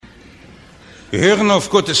Wir hören auf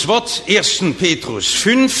Gottes Wort, 1. Petrus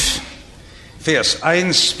 5, Vers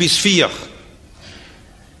 1 bis 4.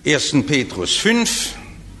 1. Petrus 5,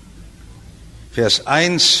 Vers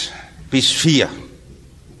 1 bis 4.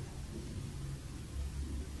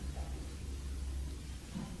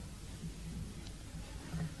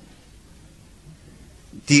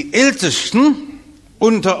 Die Ältesten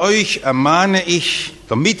unter euch ermahne ich,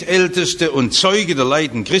 der Mitälteste und Zeuge der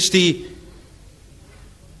Leiden Christi,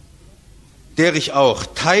 der ich auch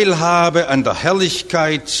teilhabe an der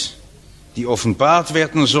Herrlichkeit, die offenbart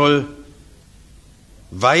werden soll,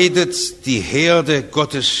 weidet die Herde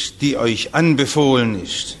Gottes, die euch anbefohlen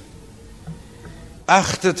ist.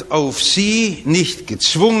 Achtet auf sie, nicht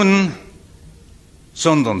gezwungen,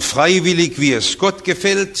 sondern freiwillig, wie es Gott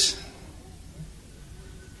gefällt,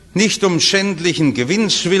 nicht um schändlichen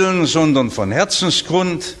Gewinns willen, sondern von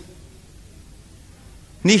Herzensgrund,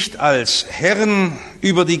 nicht als Herren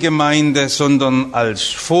über die Gemeinde, sondern als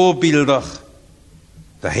Vorbilder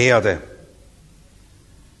der Herde.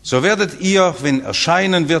 So werdet ihr, wenn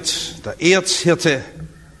erscheinen wird der Erzhirte,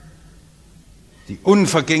 die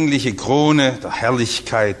unvergängliche Krone der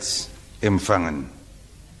Herrlichkeit empfangen.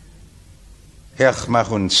 Herr,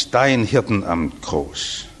 mach uns dein Hirtenamt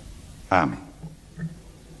groß. Amen.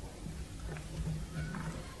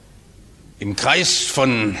 Im Kreis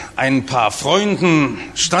von ein paar Freunden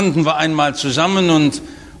standen wir einmal zusammen und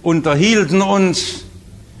unterhielten uns,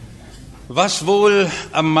 was wohl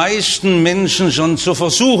am meisten Menschen schon zur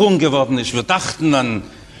Versuchung geworden ist. Wir dachten an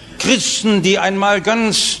Christen, die einmal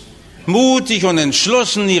ganz mutig und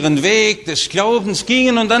entschlossen ihren Weg des Glaubens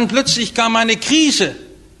gingen und dann plötzlich kam eine Krise.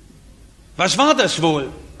 Was war das wohl?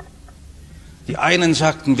 Die einen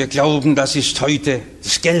sagten, wir glauben, das ist heute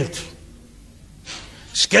das Geld.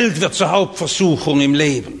 Das Geld wird zur Hauptversuchung im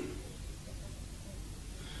Leben.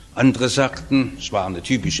 Andere sagten, es war eine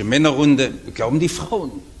typische Männerrunde, wir glauben die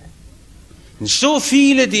Frauen. Und so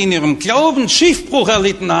viele, die in ihrem Glauben Schiffbruch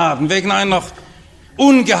erlitten haben, wegen einer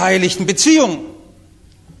ungeheiligten Beziehung.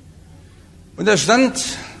 Und da stand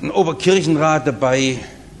ein Oberkirchenrat dabei,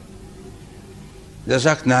 der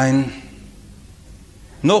sagt, nein,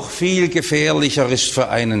 noch viel gefährlicher ist für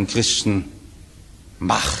einen Christen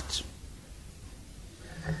Macht.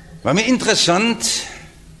 War mir interessant,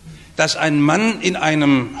 dass ein Mann in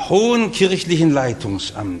einem hohen kirchlichen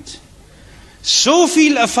Leitungsamt so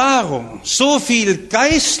viel Erfahrung, so viel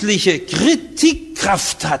geistliche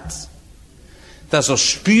Kritikkraft hat, dass er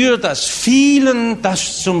spürt, dass vielen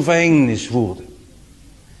das zum Verhängnis wurde.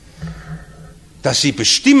 Dass sie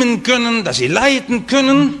bestimmen können, dass sie leiten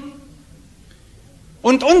können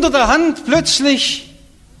und unter der Hand plötzlich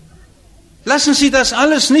lassen sie das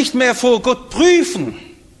alles nicht mehr vor Gott prüfen,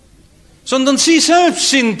 sondern sie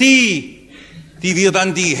selbst sind die wir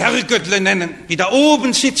dann die Herrgöttle nennen, die da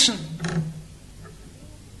oben sitzen.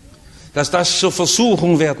 Dass das zur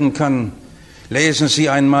Versuchung werden kann, lesen Sie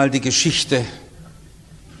einmal die Geschichte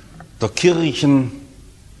der Kirchen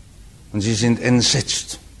und Sie sind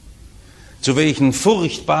entsetzt, zu welchen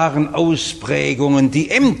furchtbaren Ausprägungen die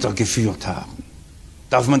Ämter geführt haben.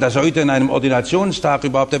 Darf man das heute in einem Ordinationstag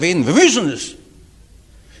überhaupt erwähnen? Wir müssen es.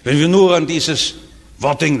 Wenn wir nur an dieses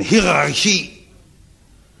Wort denken, Hierarchie,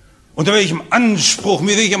 unter welchem Anspruch,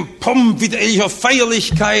 mit welchem Pomp, mit welcher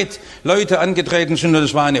Feierlichkeit Leute angetreten sind, und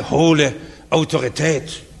das war eine hohle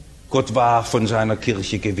Autorität. Gott war von seiner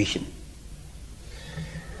Kirche gewichen.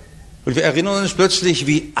 Und wir erinnern uns plötzlich,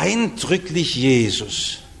 wie eindrücklich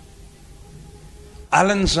Jesus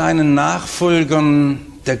allen seinen Nachfolgern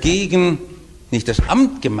dagegen nicht das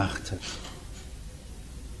Amt gemacht hat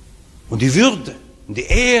und die Würde und die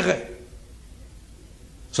Ehre,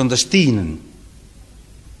 sondern das Dienen.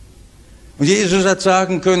 Und Jesus hat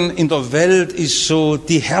sagen können, in der Welt ist so,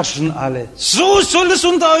 die herrschen alle. So soll es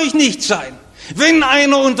unter euch nicht sein. Wenn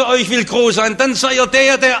einer unter euch will groß sein, dann sei er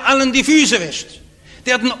der allen die Füße wäscht,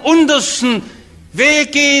 der den untersten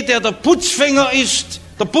Weg geht, der Putzfänger ist,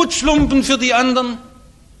 der Putzlumpen für die anderen.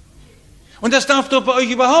 Und das darf doch bei euch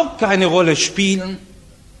überhaupt keine Rolle spielen.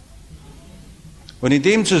 Und in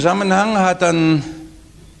dem Zusammenhang hat dann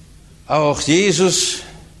auch Jesus,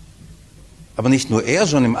 aber nicht nur er,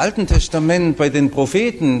 sondern im Alten Testament bei den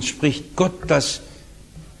Propheten spricht Gott, dass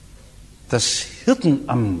das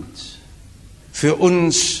Hirtenamt für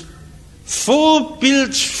uns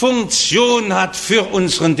Vorbildfunktion hat für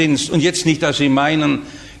unseren Dienst. Und jetzt nicht, dass Sie meinen,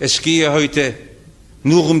 es gehe heute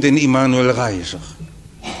nur um den Immanuel Reiser,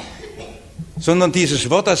 sondern dieses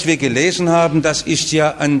Wort, das wir gelesen haben, das ist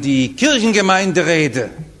ja an die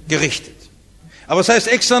Kirchengemeinderede gerichtet. Aber es heißt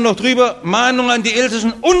extra noch drüber, Mahnung an die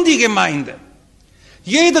Ältesten und die Gemeinde.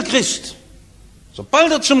 Jeder Christ,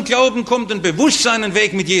 sobald er zum Glauben kommt und bewusst seinen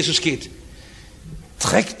Weg mit Jesus geht,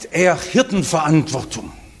 trägt er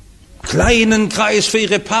Hirtenverantwortung. Kleinen Kreis für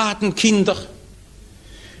ihre Patenkinder,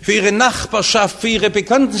 für ihre Nachbarschaft, für ihre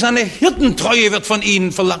Bekannten. Seine Hirtentreue wird von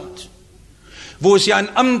ihnen verlangt. Wo sie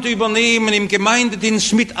ein Amt übernehmen, im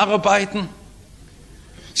Gemeindedienst mitarbeiten.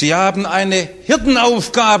 Sie haben eine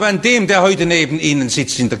Hirtenaufgabe an dem, der heute neben ihnen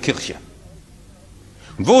sitzt in der Kirche.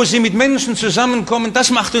 Und wo sie mit Menschen zusammenkommen, das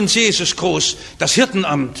macht uns Jesus groß, das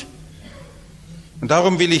Hirtenamt. Und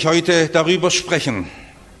darum will ich heute darüber sprechen.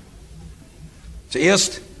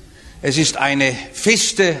 Zuerst, es ist eine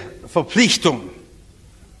feste Verpflichtung.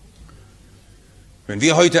 Wenn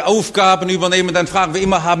wir heute Aufgaben übernehmen, dann fragen wir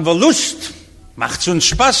immer, haben wir Lust? Macht es uns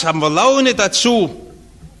Spaß? Haben wir Laune dazu?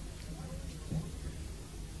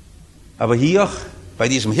 Aber hier, bei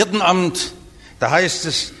diesem Hirtenamt, da heißt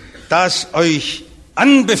es, dass euch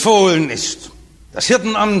anbefohlen ist. Das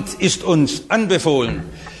Hirtenamt ist uns anbefohlen.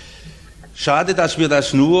 Schade, dass wir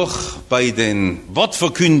das nur bei den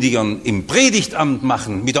Wortverkündigern im Predigtamt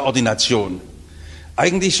machen, mit der Ordination.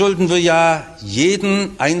 Eigentlich sollten wir ja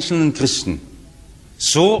jeden einzelnen Christen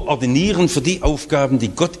so ordinieren für die Aufgaben, die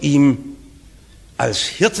Gott ihm als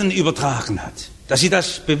Hirten übertragen hat. Dass sie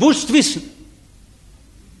das bewusst wissen.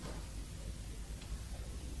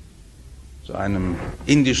 Zu einem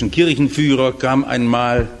indischen Kirchenführer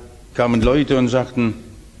kamen Leute und sagten,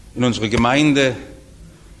 in unserer Gemeinde,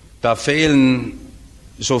 da fehlen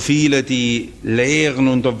so viele, die lehren,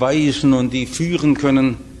 unterweisen und die führen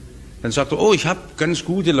können. Dann sagt er, oh, ich habe ganz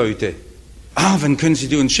gute Leute. Wann können Sie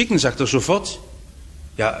die uns schicken? Sagt er sofort.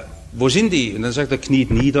 Ja, wo sind die? Und dann sagt er,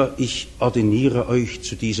 kniet nieder, ich ordiniere euch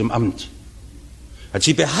zu diesem Amt. Hat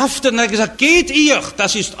sie behaftet und hat gesagt, geht ihr,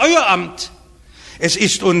 das ist euer Amt. Es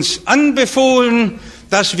ist uns anbefohlen,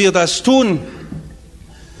 dass wir das tun.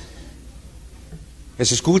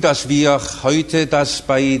 Es ist gut, dass wir heute das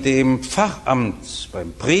bei dem Pfarramt,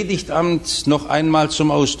 beim Predigtamt noch einmal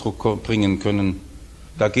zum Ausdruck bringen können.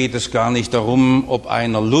 Da geht es gar nicht darum, ob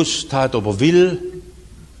einer Lust hat, ob er will,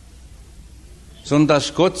 sondern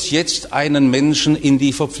dass Gott jetzt einen Menschen in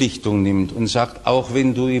die Verpflichtung nimmt und sagt, auch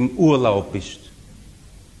wenn du im Urlaub bist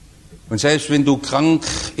und selbst wenn du krank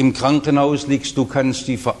im Krankenhaus liegst, du kannst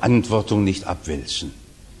die Verantwortung nicht abwälzen.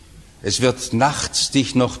 Es wird nachts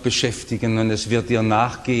dich noch beschäftigen und es wird dir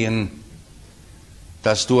nachgehen,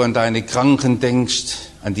 dass du an deine Kranken denkst,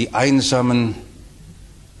 an die Einsamen,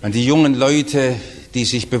 an die jungen Leute, die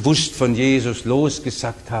sich bewusst von Jesus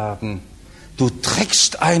losgesagt haben. Du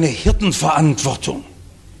trägst eine Hirtenverantwortung.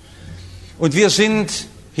 Und wir sind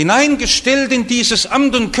hineingestellt in dieses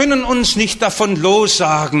Amt und können uns nicht davon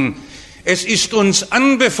lossagen. Es ist uns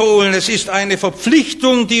anbefohlen, es ist eine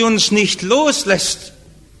Verpflichtung, die uns nicht loslässt.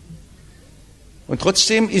 Und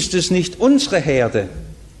trotzdem ist es nicht unsere Herde.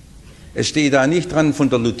 Es steht da nicht dran von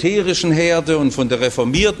der lutherischen Herde und von der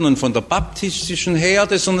reformierten und von der baptistischen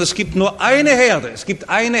Herde, sondern es gibt nur eine Herde. Es gibt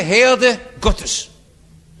eine Herde Gottes.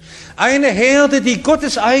 Eine Herde, die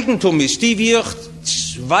Gottes Eigentum ist, die wir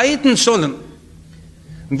weiden sollen.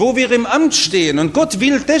 Und wo wir im Amt stehen. Und Gott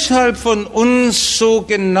will deshalb von uns so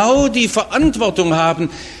genau die Verantwortung haben.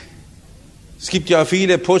 Es gibt ja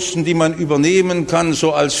viele Posten, die man übernehmen kann,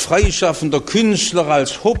 so als freischaffender Künstler,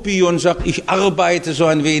 als Hobby und sagt, ich arbeite so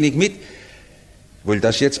ein wenig mit. Ich will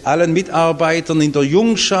das jetzt allen Mitarbeitern in der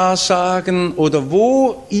Jungschar sagen oder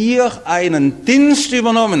wo ihr einen Dienst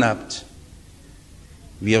übernommen habt.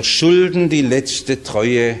 Wir schulden die letzte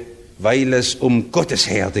Treue, weil es um Gottes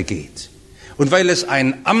Herde geht. Und weil es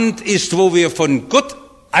ein Amt ist, wo wir von Gott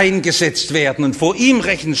eingesetzt werden und vor ihm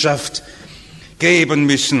Rechenschaft geben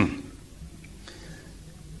müssen.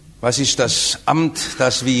 Was ist das Amt,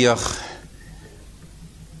 dass wir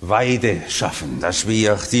Weide schaffen, dass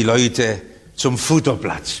wir die Leute zum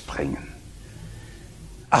Futterplatz bringen?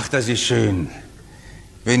 Ach, das ist schön,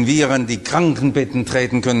 wenn wir an die Krankenbetten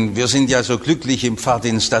treten können. Wir sind ja so glücklich im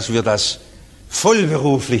Pfarrdienst, dass wir das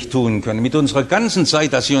vollberuflich tun können, mit unserer ganzen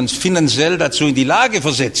Zeit, dass sie uns finanziell dazu in die Lage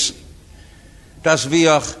versetzen, dass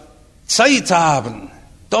wir Zeit haben,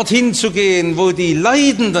 dorthin zu gehen, wo die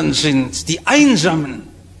Leidenden sind, die Einsamen,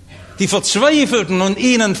 die Verzweifelten und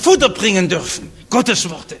ihnen Futter bringen dürfen, Gottes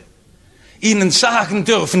Worte, ihnen sagen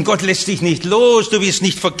dürfen, Gott lässt dich nicht los, du wirst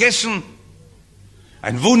nicht vergessen.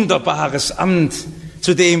 Ein wunderbares Amt,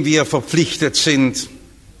 zu dem wir verpflichtet sind.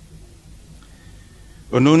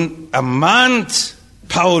 Und nun ermahnt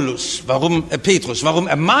Petrus, warum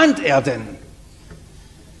ermahnt er denn?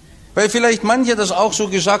 Weil vielleicht manche das auch so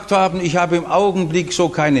gesagt haben, ich habe im Augenblick so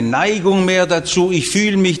keine Neigung mehr dazu, ich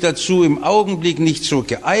fühle mich dazu im Augenblick nicht so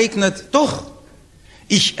geeignet. Doch,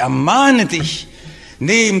 ich ermahne dich,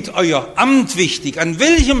 nehmt euer Amt wichtig, an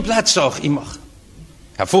welchem Platz auch immer.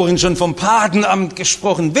 habe vorhin schon vom Patenamt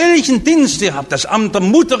gesprochen. Welchen Dienst ihr habt, das Amt der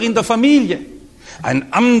Mutter in der Familie.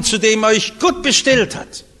 Ein Amt, zu dem euch Gott bestellt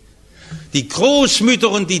hat. Die Großmütter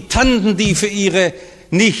und die Tanten, die für ihre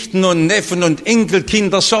Nichten und Neffen und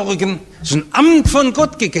Enkelkinder sorgen, ist ein Amt von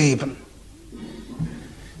Gott gegeben.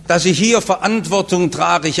 Dass ich hier Verantwortung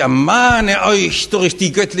trage, ich ermahne euch durch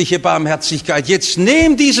die göttliche Barmherzigkeit. Jetzt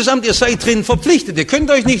nehmt dieses Amt, ihr seid drin verpflichtet, ihr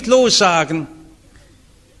könnt euch nicht lossagen.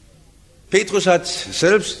 Petrus,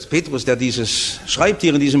 der dieses schreibt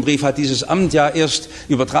hier in diesem Brief, hat dieses Amt ja erst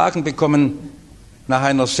übertragen bekommen nach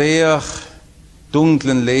einer sehr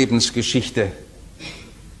dunklen Lebensgeschichte.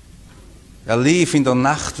 Er lief in der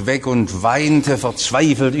Nacht weg und weinte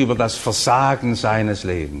verzweifelt über das Versagen seines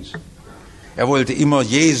Lebens. Er wollte immer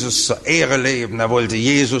Jesus zur Ehre leben, er wollte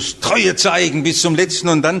Jesus Treue zeigen bis zum Letzten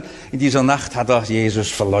und dann in dieser Nacht hat er Jesus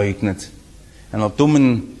verleugnet. In einer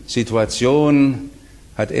dummen Situation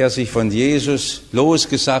hat er sich von Jesus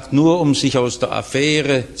losgesagt, nur um sich aus der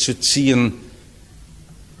Affäre zu ziehen.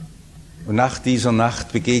 Und nach dieser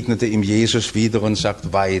Nacht begegnete ihm Jesus wieder und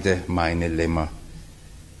sagt, weide meine Lämmer.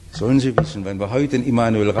 Sollen Sie wissen, wenn wir heute den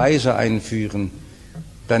Immanuel Reiser einführen,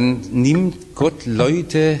 dann nimmt Gott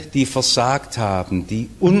Leute, die versagt haben, die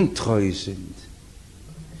untreu sind,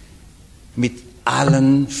 mit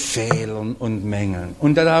allen Fehlern und Mängeln.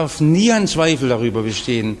 Und da darf nie ein Zweifel darüber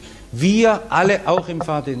bestehen. Wir alle, auch im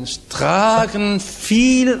Pfarrdienst, tragen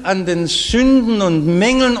viel an den Sünden und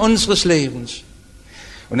Mängeln unseres Lebens.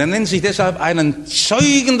 Und er nennt sich deshalb einen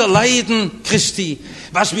Zeugen der Leiden Christi.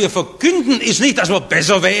 Was wir verkünden, ist nicht, dass wir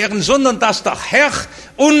besser wären, sondern dass der Herr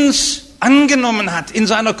uns angenommen hat in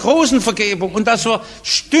seiner großen Vergebung und dass wir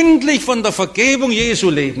stündlich von der Vergebung Jesu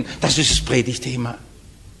leben. Das ist das Predigtthema.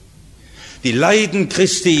 Die Leiden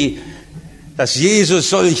Christi, dass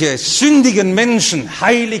Jesus solche sündigen Menschen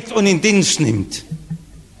heiligt und in Dienst nimmt.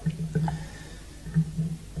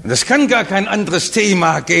 Und es kann gar kein anderes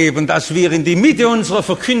Thema geben, das wir in die Mitte unserer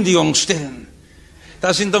Verkündigung stellen.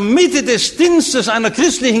 Das in der Mitte des Dienstes einer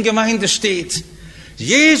christlichen Gemeinde steht.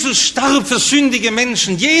 Jesus starb für sündige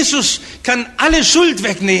Menschen. Jesus kann alle Schuld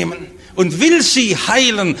wegnehmen und will sie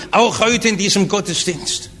heilen, auch heute in diesem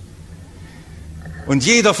Gottesdienst. Und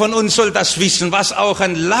jeder von uns soll das wissen, was auch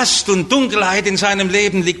an Last und Dunkelheit in seinem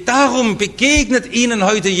Leben liegt. Darum begegnet Ihnen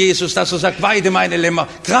heute Jesus, dass er sagt, weide meine Lämmer,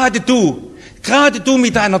 gerade du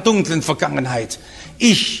mit deiner dunklen Vergangenheit.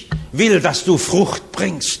 Ich will, dass du Frucht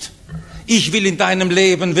bringst. Ich will in deinem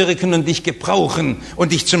Leben wirken und dich gebrauchen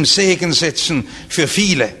und dich zum Segen setzen für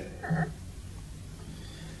viele.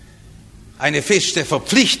 Eine feste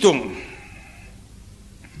Verpflichtung.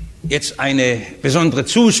 Jetzt eine besondere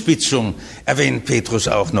Zuspitzung, erwähnt Petrus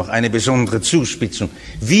auch noch, eine besondere Zuspitzung,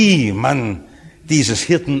 wie man dieses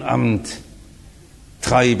Hirtenamt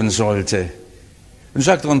treiben sollte. Und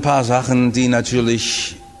sagt er ein paar Sachen, die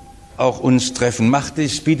natürlich auch uns treffen. Macht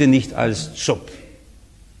es bitte nicht als Job,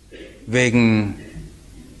 wegen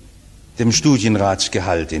dem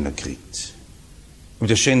Studienratsgehalt, den er kriegt, um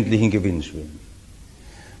des schändlichen Gewinns willen.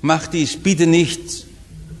 Macht dies bitte nicht,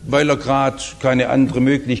 weil er gerade keine andere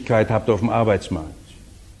Möglichkeit hat auf dem Arbeitsmarkt,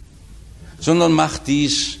 sondern macht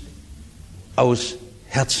dies aus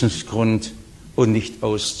Herzensgrund und nicht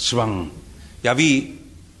aus Zwang. Ja, wie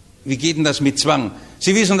geht denn das mit Zwang?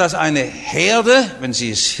 Sie wissen, dass eine Herde, wenn Sie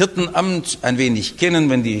das Hirtenamt ein wenig kennen,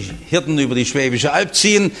 wenn die Hirten über die Schwäbische Alb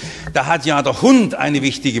ziehen, da hat ja der Hund eine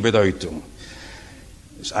wichtige Bedeutung.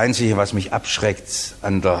 Das Einzige, was mich abschreckt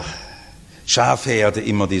an der Schafherde,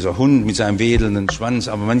 immer dieser Hund mit seinem wedelnden Schwanz,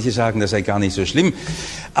 aber manche sagen, das sei gar nicht so schlimm.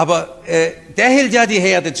 Aber der hält ja die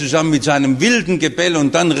Herde zusammen mit seinem wilden Gebell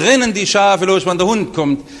und dann rennen die Schafe los, wenn der Hund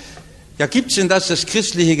kommt. Ja, gibt's denn das, dass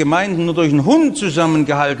christliche Gemeinden nur durch einen Hund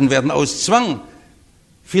zusammengehalten werden, aus Zwang?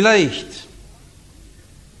 Vielleicht.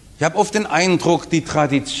 Ich habe oft den Eindruck, die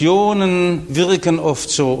Traditionen wirken oft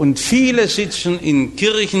so und viele sitzen in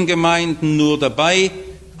Kirchengemeinden nur dabei,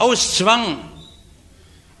 aus Zwang.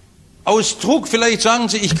 Aus Druck, vielleicht sagen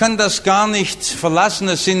sie, ich kann das gar nicht verlassen,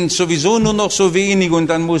 es sind sowieso nur noch so wenig und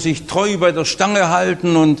dann muss ich treu bei der Stange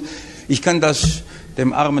halten und ich kann das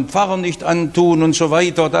dem armen Pfarrer nicht antun und so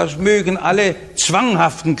weiter. Da mögen alle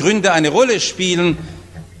zwanghaften Gründe eine Rolle spielen.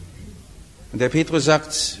 Und der Petrus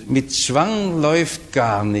sagt, mit Zwang läuft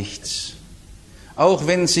gar nichts. Auch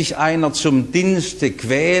wenn sich einer zum Dienste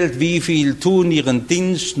quält, wie viel tun ihren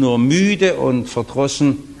Dienst nur müde und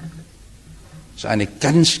verdrossen, ist eine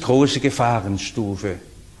ganz große Gefahrenstufe,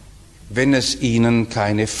 wenn es ihnen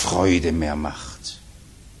keine Freude mehr macht.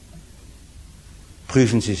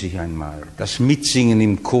 Prüfen Sie sich einmal. Das Mitsingen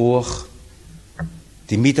im Chor,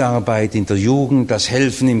 die Mitarbeit in der Jugend, das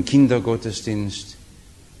Helfen im Kindergottesdienst.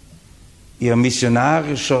 Ihr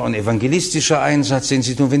missionarischer und evangelistischer Einsatz, den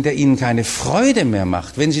Sie tun, wenn der Ihnen keine Freude mehr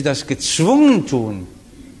macht, wenn Sie das gezwungen tun,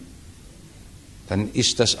 dann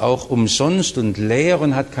ist das auch umsonst und leer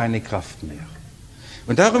und hat keine Kraft mehr.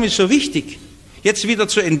 Und darum ist so wichtig, jetzt wieder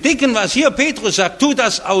zu entdecken, was hier Petrus sagt, tu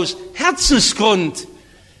das aus Herzensgrund.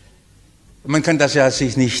 Man kann das ja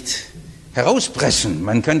sich nicht herauspressen,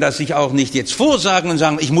 man kann das sich auch nicht jetzt vorsagen und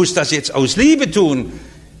sagen, ich muss das jetzt aus Liebe tun.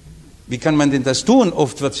 Wie kann man denn das tun?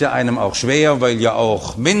 Oft wird es ja einem auch schwer, weil ja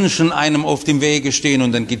auch Menschen einem auf dem Wege stehen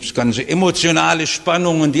und dann gibt es ganze emotionale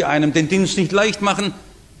Spannungen, die einem den Dienst nicht leicht machen.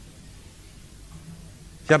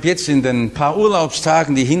 Ich habe jetzt in den paar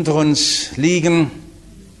Urlaubstagen, die hinter uns liegen,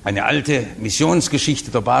 eine alte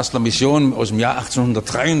Missionsgeschichte der Basler Mission aus dem Jahr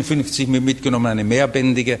 1853 mitgenommen, eine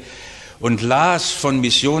mehrbändige, und las von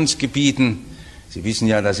Missionsgebieten. Sie wissen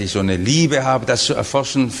ja, dass ich so eine Liebe habe, das zu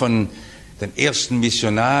erforschen, von den ersten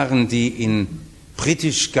Missionaren, die in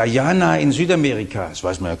Britisch-Guyana in Südamerika, das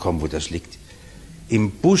weiß man ja kaum, wo das liegt,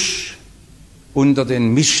 im Busch unter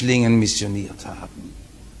den Mischlingen missioniert haben.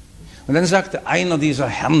 Und dann sagte einer dieser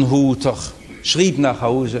Herrnhuter, schrieb nach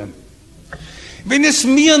Hause, wenn es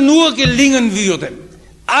mir nur gelingen würde,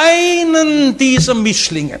 einen dieser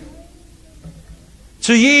Mischlinge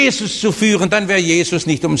zu Jesus zu führen, dann wäre Jesus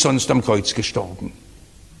nicht umsonst am Kreuz gestorben.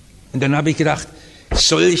 Und dann habe ich gedacht,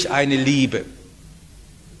 solch eine Liebe.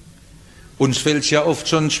 Uns fällt es ja oft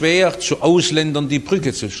schon schwer, zu Ausländern die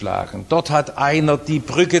Brücke zu schlagen. Dort hat einer die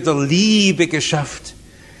Brücke der Liebe geschafft,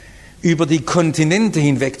 über die Kontinente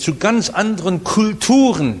hinweg, zu ganz anderen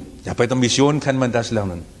Kulturen. Ja, bei der Mission kann man das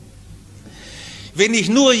lernen. Wenn ich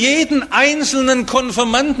nur jeden einzelnen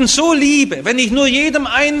Konfirmanden so liebe, wenn ich nur jedem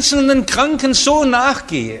einzelnen Kranken so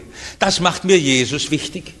nachgehe, das macht mir Jesus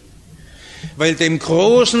wichtig. Weil dem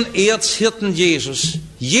großen Erzhirten Jesus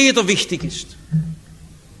jeder wichtig ist.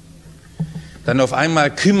 Dann auf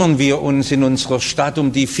einmal kümmern wir uns in unserer Stadt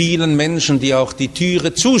um die vielen Menschen, die auch die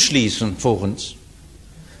Türe zuschließen vor uns,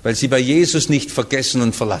 weil sie bei Jesus nicht vergessen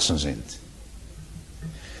und verlassen sind.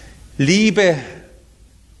 Liebe,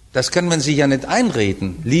 das kann man sich ja nicht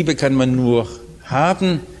einreden. Liebe kann man nur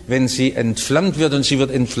haben, wenn sie entflammt wird, und sie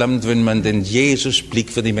wird entflammt, wenn man den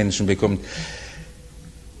Jesus-Blick für die Menschen bekommt.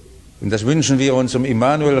 Und das wünschen wir unserem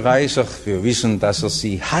Immanuel Reiser. Wir wissen, dass er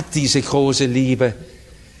sie hat, diese große Liebe.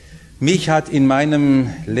 Mich hat in meinem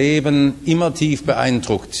Leben immer tief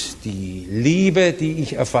beeindruckt die Liebe, die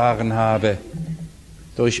ich erfahren habe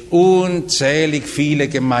durch unzählig viele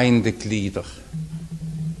Gemeindeglieder,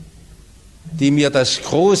 die mir das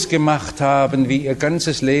groß gemacht haben, wie ihr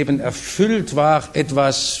ganzes Leben erfüllt war,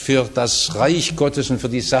 etwas für das Reich Gottes und für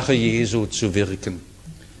die Sache Jesu zu wirken.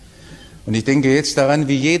 Und ich denke jetzt daran,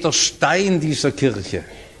 wie jeder Stein dieser Kirche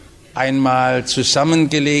einmal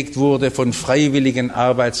zusammengelegt wurde von freiwilligen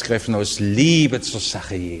Arbeitskräften aus Liebe zur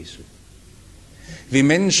Sache Jesu. Wie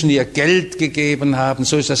Menschen ihr Geld gegeben haben,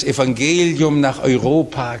 so ist das Evangelium nach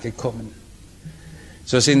Europa gekommen.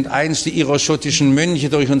 So sind einst die iroschottischen Mönche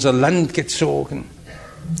durch unser Land gezogen.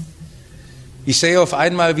 Ich sehe auf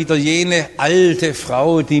einmal wieder jene alte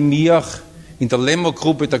Frau, die mir in der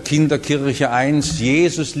Lämmergruppe der Kinderkirche einst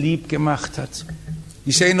Jesus lieb gemacht hat.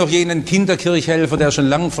 Ich sehe noch jenen Kinderkirchhelfer, der schon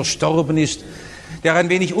lang verstorben ist, der ein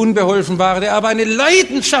wenig unbeholfen war, der aber eine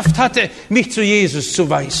Leidenschaft hatte, mich zu Jesus zu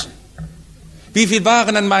weisen. Wie viel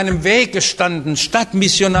waren an meinem Weg gestanden,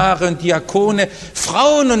 Stadtmissionare und Diakone,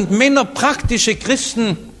 Frauen und Männer, praktische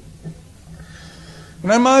Christen. Und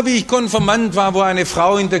einmal, wie ich Konfirmand war, wo eine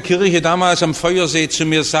Frau in der Kirche damals am Feuersee zu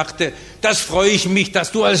mir sagte, das freue ich mich,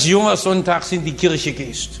 dass du als junger sonntags in die Kirche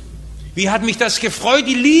gehst. Wie hat mich das gefreut,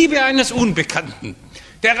 die Liebe eines Unbekannten,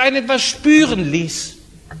 der einen etwas spüren ließ.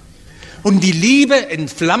 Und die Liebe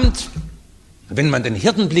entflammt, wenn man den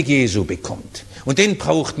Hirtenblick Jesu bekommt. Und den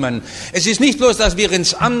braucht man. Es ist nicht bloß, dass wir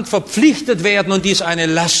ins Amt verpflichtet werden und dies eine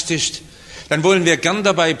Last ist. Dann wollen wir gern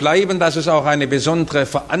dabei bleiben, dass es auch eine besondere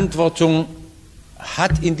Verantwortung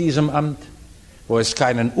hat in diesem Amt, wo es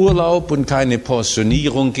keinen Urlaub und keine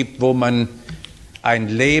Pensionierung gibt, wo man ein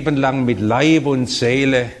Leben lang mit Leib und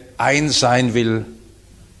Seele eins sein will,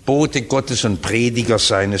 Bote Gottes und Prediger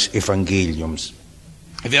seines Evangeliums.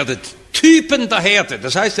 Werdet Typen der Herde,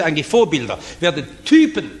 das heißt ja eigentlich Vorbilder, werdet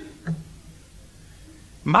Typen,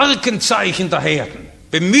 Markenzeichen der Herden.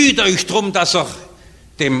 Bemüht euch darum, dass er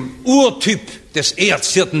dem Urtyp des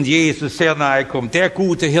Erzhirten Jesus sehr nahe kommt, der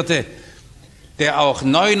gute Hirte, der auch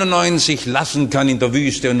 99 lassen kann in der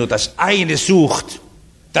Wüste und nur das eine sucht,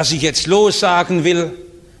 das ich jetzt lossagen will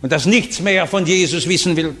und das nichts mehr von Jesus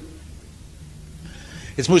wissen will.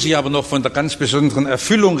 Jetzt muss ich aber noch von der ganz besonderen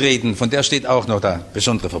Erfüllung reden, von der steht auch noch da.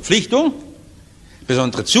 Besondere Verpflichtung,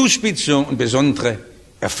 besondere Zuspitzung und besondere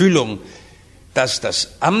Erfüllung. dass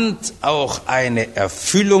das Amt auch eine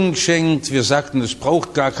Erfüllung schenkt. Wir sagten, es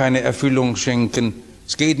braucht gar keine Erfüllung schenken.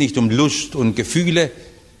 Es geht nicht um Lust und Gefühle.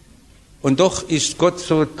 Und doch ist Gott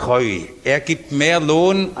so treu. Er gibt mehr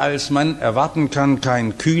Lohn, als man erwarten kann.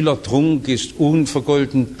 Kein kühler Trunk ist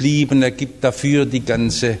unvergolten blieben. Er gibt dafür die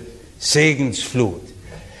ganze Segensflut.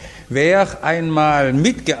 Wer einmal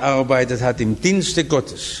mitgearbeitet hat im Dienste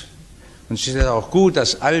Gottes, und es ist auch gut,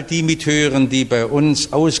 dass all die mithören, die bei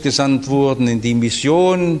uns ausgesandt wurden in die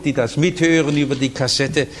Mission, die das mithören über die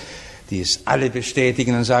Kassette, die es alle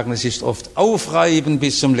bestätigen und sagen, es ist oft aufreibend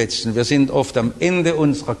bis zum Letzten. Wir sind oft am Ende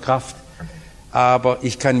unserer Kraft, aber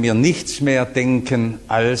ich kann mir nichts mehr denken,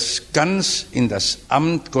 als ganz in das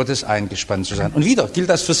Amt Gottes eingespannt zu sein. Und wieder gilt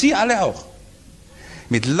das für Sie alle auch.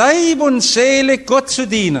 Mit Leib und Seele Gott zu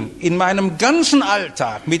dienen, in meinem ganzen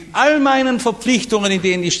Alltag, mit all meinen Verpflichtungen, in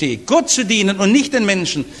denen ich stehe, Gott zu dienen und nicht den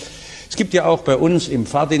Menschen. Es gibt ja auch bei uns im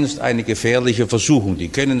Pfarrdienst eine gefährliche Versuchung. Die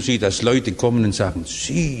kennen Sie, dass Leute kommen und sagen,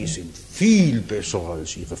 Sie sind viel besser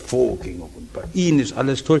als Ihre Vorgänger und bei Ihnen ist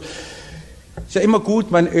alles toll. Ist ja immer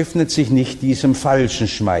gut, man öffnet sich nicht diesem falschen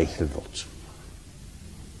Schmeichelwort.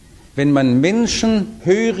 Wenn man Menschen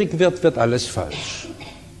hörig wird, wird alles falsch.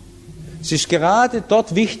 Es ist gerade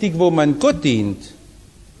dort wichtig, wo man Gott dient,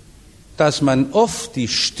 dass man oft die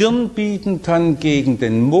Stirn bieten kann gegen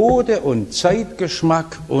den Mode- und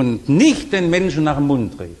Zeitgeschmack und nicht den Menschen nach dem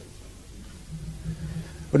Mund redet.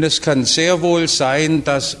 Und es kann sehr wohl sein,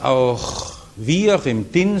 dass auch wir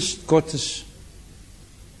im Dienst Gottes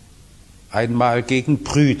einmal gegen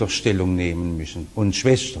Brüder Stellung nehmen müssen und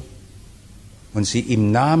Schwestern und sie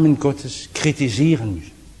im Namen Gottes kritisieren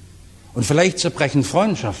müssen. Und vielleicht zerbrechen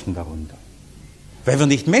Freundschaften darunter, weil wir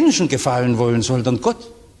nicht Menschen gefallen wollen, sondern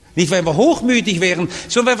Gott. Nicht, weil wir hochmütig wären,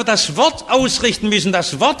 sondern weil wir das Wort ausrichten müssen,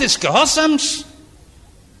 das Wort des Gehorsams.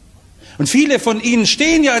 Und viele von Ihnen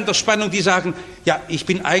stehen ja in der Spannung, die sagen, ja, ich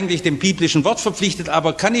bin eigentlich dem biblischen Wort verpflichtet,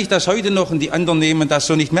 aber kann ich das heute noch und die anderen nehmen das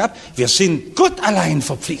so nicht mehr ab? Wir sind Gott allein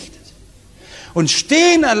verpflichtet und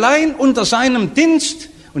stehen allein unter seinem Dienst.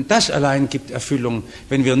 Und das allein gibt Erfüllung,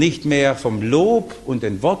 wenn wir nicht mehr vom Lob und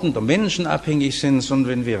den Worten der Menschen abhängig sind, sondern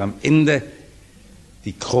wenn wir am Ende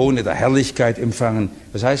die Krone der Herrlichkeit empfangen.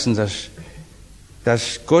 Was heißt denn das?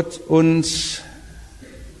 Dass Gott uns,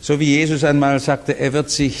 so wie Jesus einmal sagte, er wird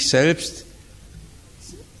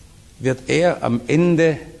am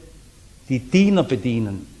Ende die Diener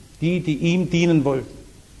bedienen, die ihm dienen wollten.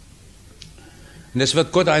 Und es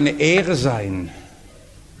wird Gott eine Ehre sein,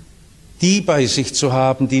 die bei sich zu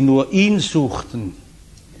haben, die nur ihn suchten.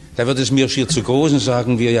 Da wird es mir schier zu groß und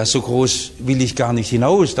sagen wir, ja, so groß will ich gar nicht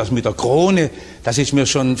hinaus. Das mit der Krone, das ist mir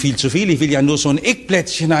schon viel zu viel. Ich will ja nur so ein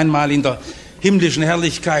Eckplätzchen einmal in der himmlischen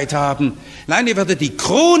Herrlichkeit haben. Nein, ihr werdet die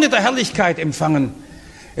Krone der Herrlichkeit empfangen.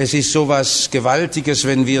 Es ist so was Gewaltiges,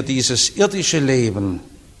 wenn wir dieses irdische Leben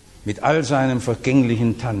mit all seinem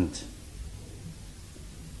vergänglichen Tand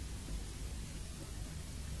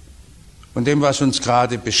und dem, was uns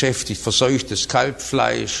gerade beschäftigt, verseuchtes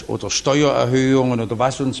Kalbfleisch oder Steuererhöhungen oder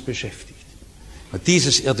was uns beschäftigt, und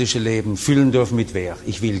dieses irdische Leben füllen dürfen mit Wehr.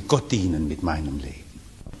 Ich will Gott dienen mit meinem Leben.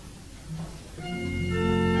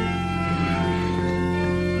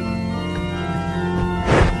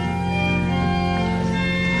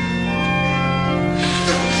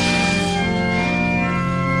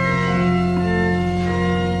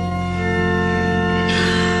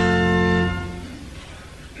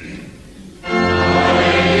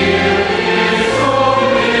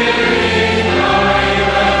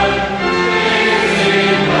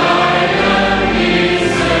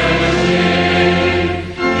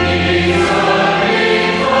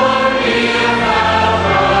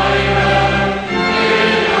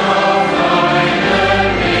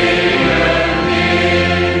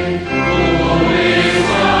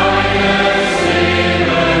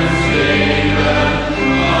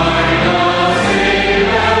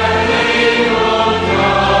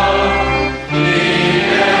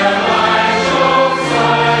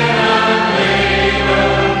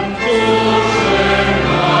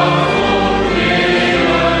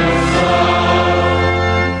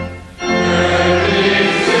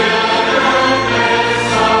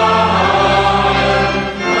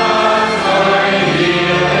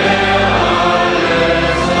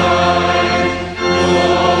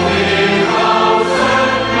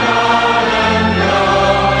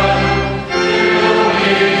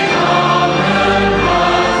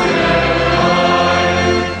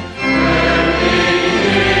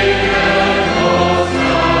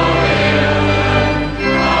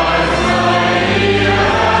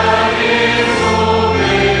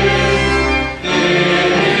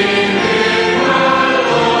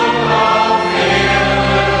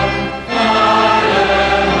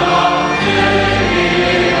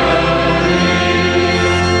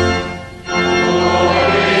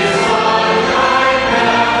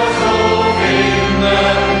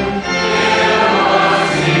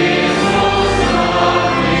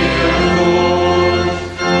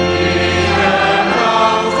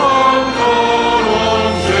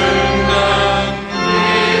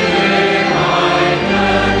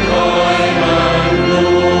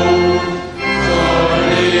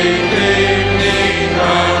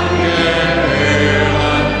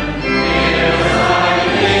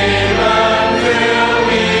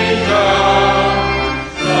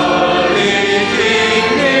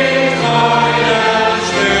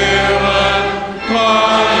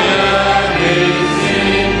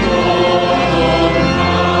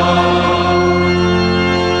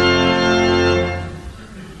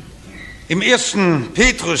 Im 1.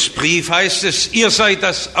 Petrusbrief heißt es, ihr seid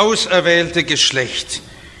das auserwählte Geschlecht,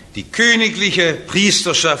 die königliche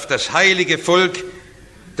Priesterschaft, das heilige Volk,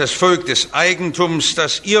 das Volk des Eigentums,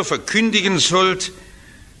 das ihr verkündigen sollt,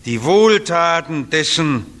 die Wohltaten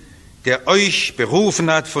dessen, der euch berufen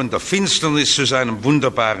hat von der Finsternis zu seinem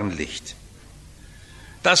wunderbaren Licht.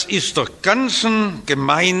 Das ist der ganzen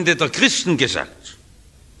Gemeinde der Christen gesagt.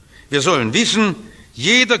 Wir sollen wissen,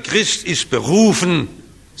 jeder Christ ist berufen,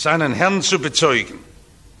 seinen Herrn zu bezeugen,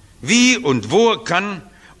 wie und wo er kann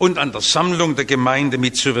und an der Sammlung der Gemeinde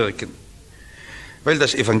mitzuwirken. Weil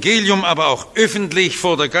das Evangelium aber auch öffentlich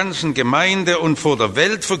vor der ganzen Gemeinde und vor der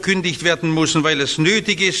Welt verkündigt werden muss und weil es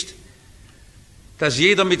nötig ist, dass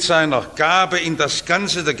jeder mit seiner Gabe in das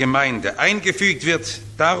Ganze der Gemeinde eingefügt wird.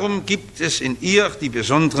 Darum gibt es in ihr die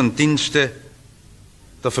besonderen Dienste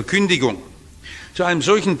der Verkündigung. Zu einem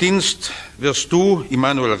solchen Dienst wirst du,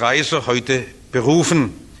 Immanuel Reiser, heute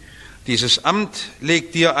berufen. Dieses Amt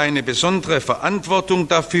legt dir eine besondere Verantwortung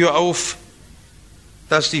dafür auf,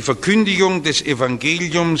 dass die Verkündigung des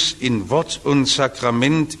Evangeliums in Wort und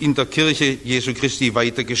Sakrament in der Kirche Jesu Christi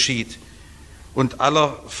weiter geschieht und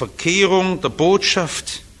aller Verkehrung der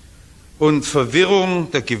Botschaft und Verwirrung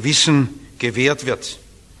der Gewissen gewährt wird.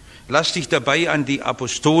 Lass dich dabei an die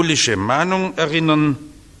apostolische Mahnung erinnern,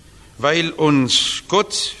 weil uns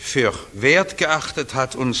Gott für wert geachtet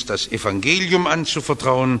hat, uns das Evangelium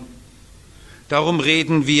anzuvertrauen. Darum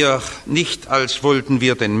reden wir nicht, als wollten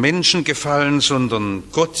wir den Menschen gefallen, sondern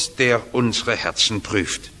Gott, der unsere Herzen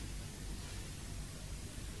prüft.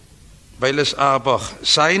 Weil es aber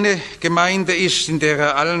seine Gemeinde ist, in der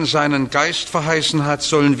er allen seinen Geist verheißen hat,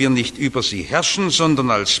 sollen wir nicht über sie herrschen,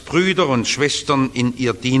 sondern als Brüder und Schwestern in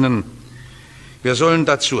ihr dienen. Wir sollen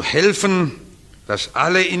dazu helfen, dass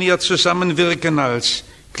alle in ihr zusammenwirken als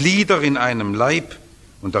Glieder in einem Leib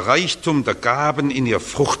und der Reichtum der Gaben in ihr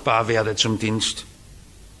fruchtbar werde zum Dienst.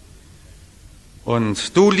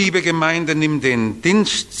 Und du, liebe Gemeinde, nimm den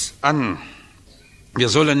Dienst an. Wir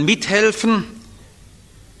sollen mithelfen,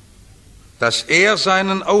 dass er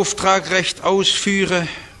seinen Auftrag recht ausführe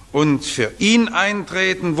und für ihn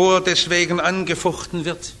eintreten, wo er deswegen angefochten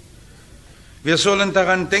wird. Wir sollen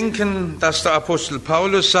daran denken, dass der Apostel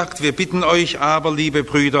Paulus sagt, wir bitten euch aber, liebe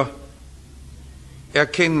Brüder,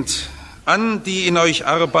 erkennt an, die in euch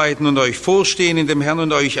arbeiten und euch vorstehen in dem Herrn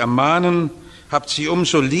und euch ermahnen, habt sie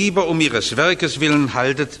umso lieber um ihres Werkes willen,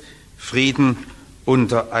 haltet Frieden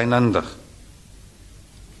untereinander.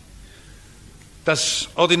 Das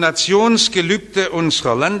Ordinationsgelübde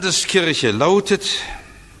unserer Landeskirche lautet: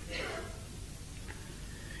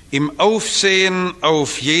 Im Aufsehen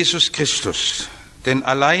auf Jesus Christus, den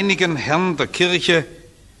alleinigen Herrn der Kirche,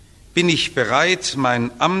 bin ich bereit,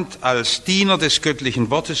 mein Amt als Diener des göttlichen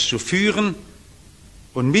Wortes zu führen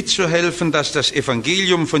und mitzuhelfen, dass das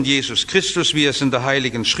Evangelium von Jesus Christus, wie es in der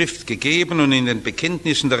Heiligen Schrift gegeben und in den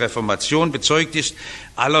Bekenntnissen der Reformation bezeugt ist,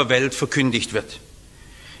 aller Welt verkündigt wird.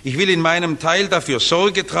 Ich will in meinem Teil dafür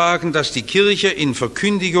Sorge tragen, dass die Kirche in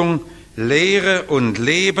Verkündigung, Lehre und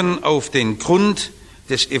Leben auf den Grund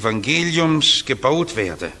des Evangeliums gebaut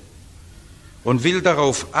werde und will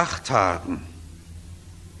darauf Acht haben,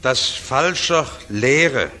 dass falscher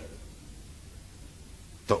Lehre,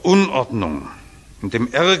 der Unordnung und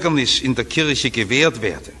dem Ärgernis in der Kirche gewährt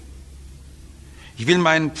werde. Ich will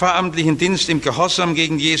meinen pfarramtlichen Dienst im Gehorsam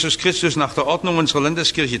gegen Jesus Christus nach der Ordnung unserer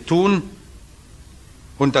Landeskirche tun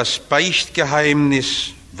und das Beichtgeheimnis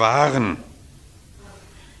wahren.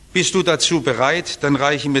 Bist du dazu bereit, dann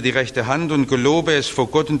reiche mir die rechte Hand und gelobe es vor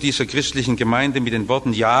Gott und dieser christlichen Gemeinde mit den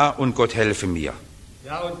Worten: Ja, und Gott helfe mir.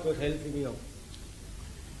 Ja, und Gott helfe mir.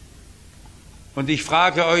 Und ich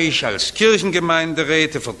frage euch als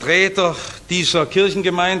Kirchengemeinderäte, Vertreter dieser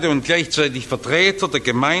Kirchengemeinde und gleichzeitig Vertreter der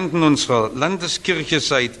Gemeinden unserer Landeskirche,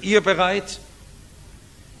 seid ihr bereit,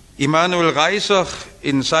 Immanuel Reiser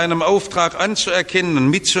in seinem Auftrag anzuerkennen und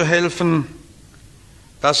mitzuhelfen,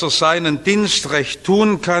 dass er seinen Dienst recht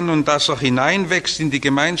tun kann und dass er hineinwächst in die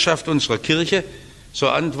Gemeinschaft unserer Kirche? So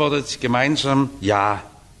antwortet gemeinsam: Ja.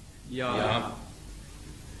 Ja.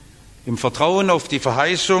 Im Vertrauen auf die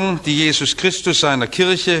Verheißung, die Jesus Christus seiner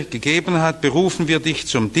Kirche gegeben hat, berufen wir dich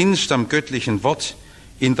zum Dienst am göttlichen Wort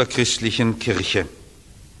in der christlichen Kirche.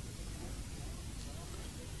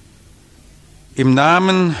 Im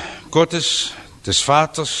Namen Gottes, des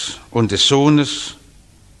Vaters und des Sohnes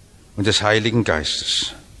und des Heiligen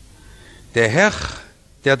Geistes. Der Herr,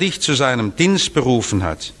 der dich zu seinem Dienst berufen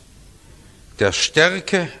hat, der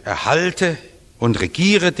stärke, erhalte und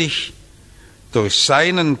regiere dich durch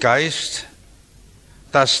seinen Geist,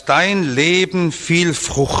 dass dein Leben viel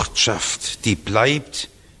Frucht schafft, die bleibt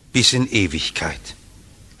bis in Ewigkeit.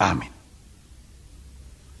 Amen.